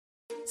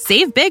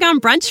Save big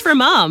on brunch for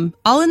mom,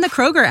 all in the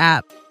Kroger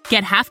app.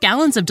 Get half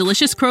gallons of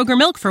delicious Kroger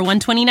milk for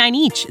 $1.29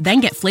 each.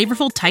 Then get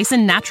flavorful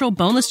Tyson natural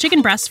boneless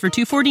chicken breasts for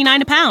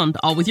 $2.49 a pound,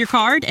 all with your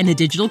card and a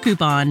digital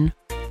coupon.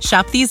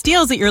 Shop these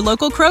deals at your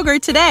local Kroger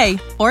today,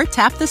 or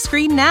tap the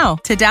screen now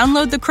to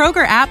download the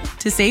Kroger app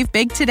to save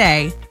big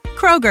today.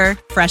 Kroger,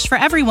 fresh for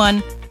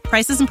everyone.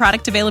 Prices and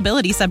product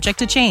availability subject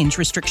to change.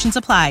 Restrictions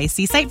apply.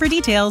 See site for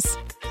details.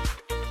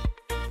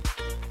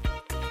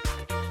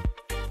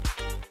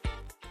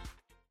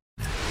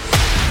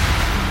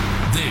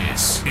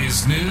 This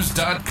is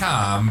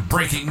News.com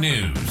breaking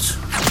news.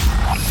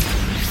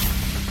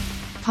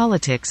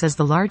 Politics is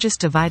the largest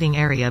dividing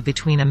area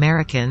between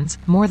Americans,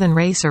 more than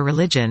race or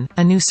religion,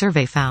 a new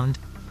survey found.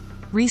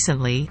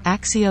 Recently,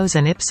 Axios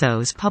and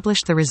Ipsos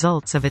published the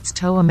results of its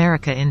TOE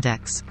America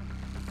Index.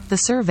 The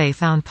survey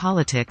found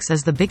politics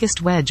as the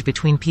biggest wedge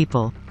between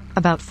people.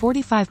 About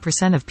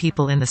 45% of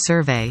people in the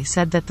survey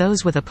said that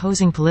those with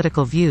opposing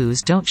political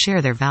views don't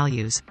share their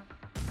values.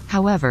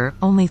 However,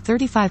 only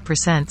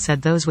 35%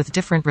 said those with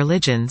different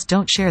religions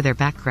don't share their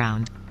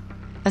background.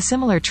 A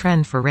similar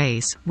trend for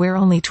race, where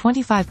only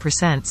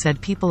 25%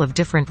 said people of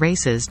different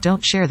races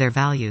don't share their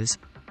values.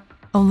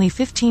 Only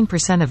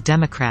 15% of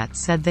Democrats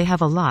said they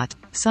have a lot,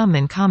 some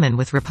in common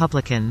with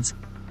Republicans.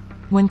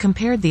 When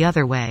compared the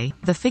other way,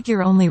 the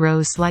figure only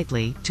rose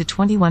slightly, to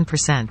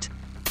 21%.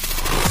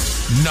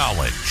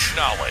 Knowledge.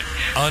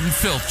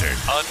 Unfiltered.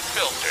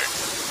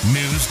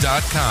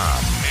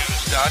 News.com.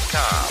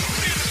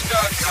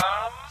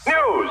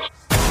 News.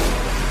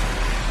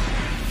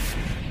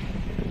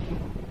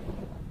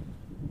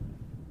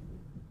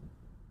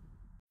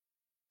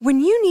 When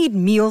you need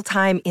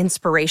mealtime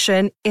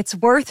inspiration, it's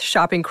worth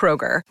shopping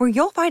Kroger, where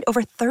you'll find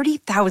over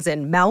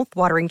 30,000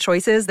 mouth-watering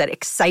choices that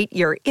excite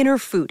your inner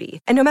foodie.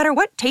 And no matter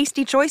what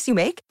tasty choice you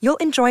make, you'll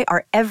enjoy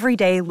our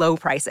everyday low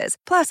prices,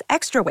 plus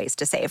extra ways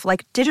to save,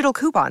 like digital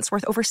coupons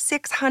worth over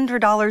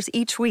 $600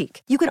 each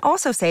week. You can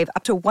also save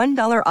up to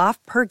 $1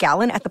 off per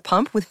gallon at the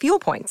pump with fuel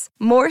points.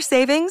 More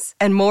savings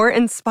and more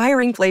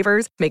inspiring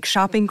flavors make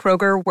shopping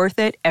Kroger worth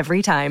it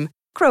every time.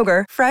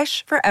 Kroger,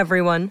 fresh for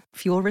everyone.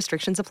 Fuel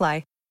restrictions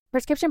apply.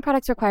 Prescription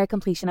products require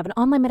completion of an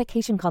online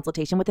medication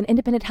consultation with an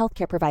independent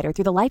healthcare provider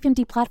through the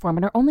LifeMD platform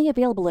and are only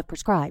available if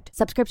prescribed.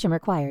 Subscription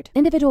required.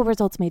 Individual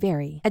results may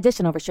vary.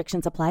 Additional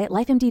restrictions apply at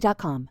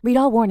lifemd.com. Read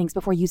all warnings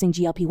before using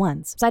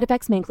GLP-1s. Side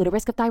effects may include a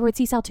risk of thyroid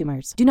C-cell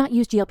tumors. Do not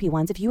use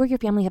GLP-1s if you or your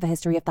family have a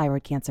history of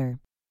thyroid cancer.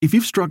 If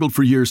you've struggled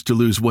for years to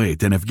lose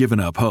weight and have given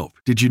up hope,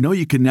 did you know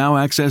you can now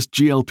access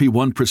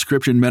GLP-1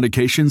 prescription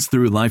medications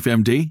through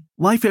LifeMD?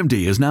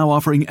 LifeMD is now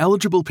offering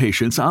eligible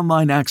patients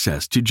online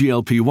access to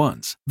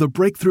GLP-1s, the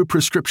breakthrough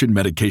prescription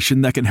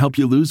medication that can help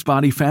you lose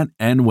body fat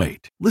and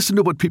weight. Listen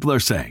to what people are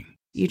saying.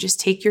 You just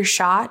take your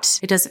shot.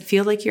 It doesn't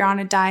feel like you're on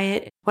a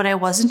diet. What I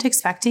wasn't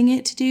expecting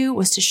it to do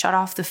was to shut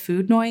off the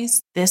food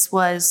noise. This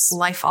was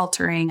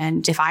life-altering,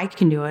 and if I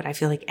can do it, I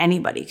feel like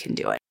anybody can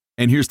do it.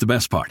 And here's the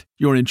best part.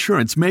 Your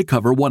insurance may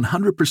cover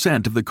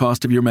 100% of the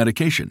cost of your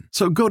medication.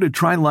 So go to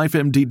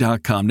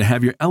TryLifeMD.com to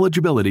have your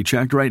eligibility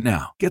checked right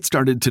now. Get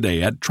started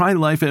today at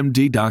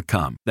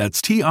TryLifeMD.com.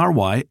 That's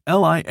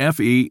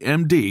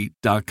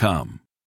TryLifeMD.com.